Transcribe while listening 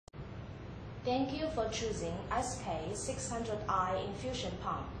Thank you for choosing SK600i infusion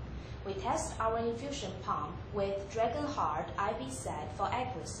pump. We test our infusion pump with Dragon Heart IV set for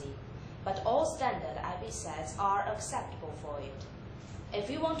accuracy, but all standard IV sets are acceptable for it. If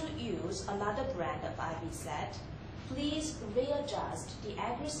you want to use another brand of IV set, please readjust the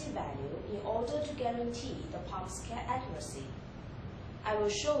accuracy value in order to guarantee the pump's accuracy. I will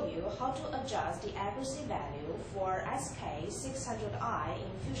show you how to adjust the accuracy value for SK600i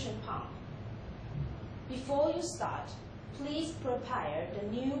infusion pump. Before you start, please prepare the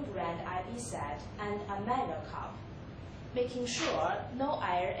new brand IV set and a manual cup, making sure no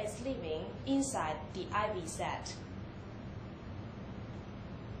air is leaving inside the IV set.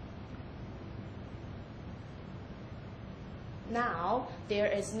 Now, there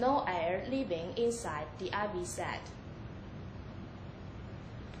is no air leaving inside the IV set.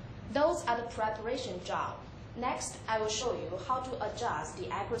 Those are the preparation job. Next, I will show you how to adjust the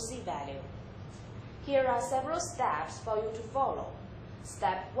accuracy value. Here are several steps for you to follow.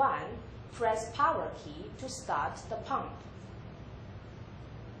 Step 1. Press power key to start the pump.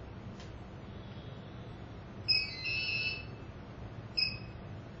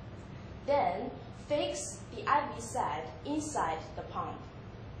 Then, fix the IV set inside the pump.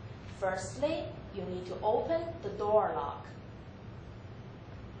 Firstly, you need to open the door lock.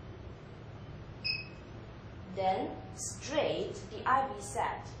 Then, straight the IV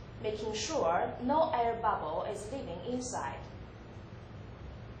set, making sure no air bubble is leaving inside.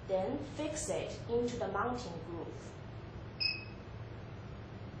 Then, fix it into the mounting groove.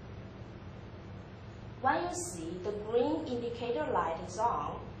 When you see the green indicator light is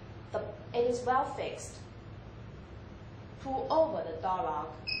on, it is well fixed. Pull over the door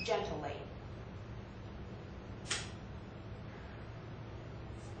lock gently.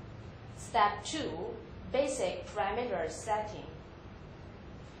 Step 2. Basic parameter setting.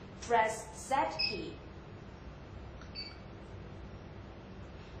 Press Set key.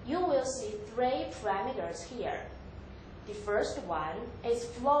 You will see 3 parameters here. The first one is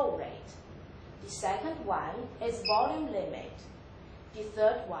flow rate. The second one is volume limit. The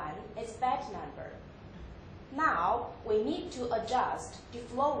third one is batch number. Now, we need to adjust the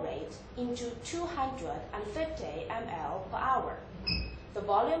flow rate into 250 ml per hour. The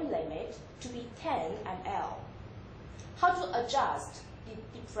volume limit to be 10 ml. How to adjust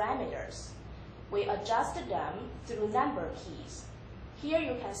the parameters? We adjust them through number keys. Here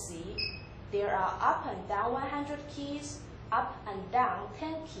you can see there are up and down 100 keys, up and down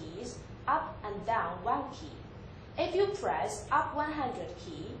 10 keys, up and down 1 key. If you press up 100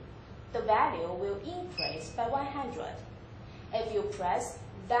 key, the value will increase by 100. If you press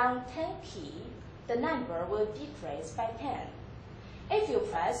down 10 key, the number will decrease by 10. If you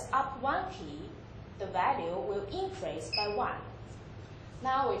press up 1 key, the value will increase by 1.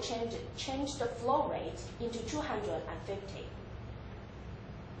 Now we change the flow rate into 250.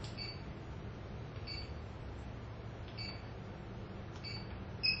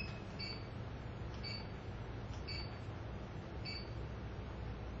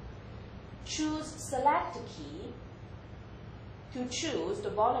 Choose Select key to choose the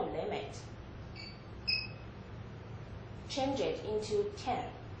volume limit. Change it into 10.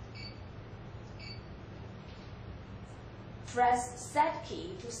 Press Set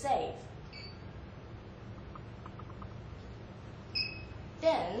key to save.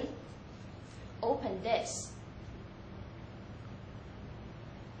 Then, open this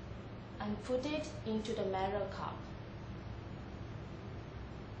and put it into the manual cup.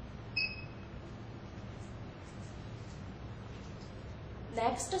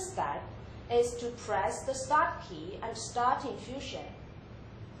 Next step is to press the Start key and start infusion.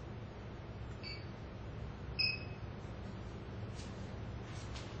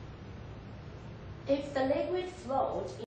 If the liquid flowed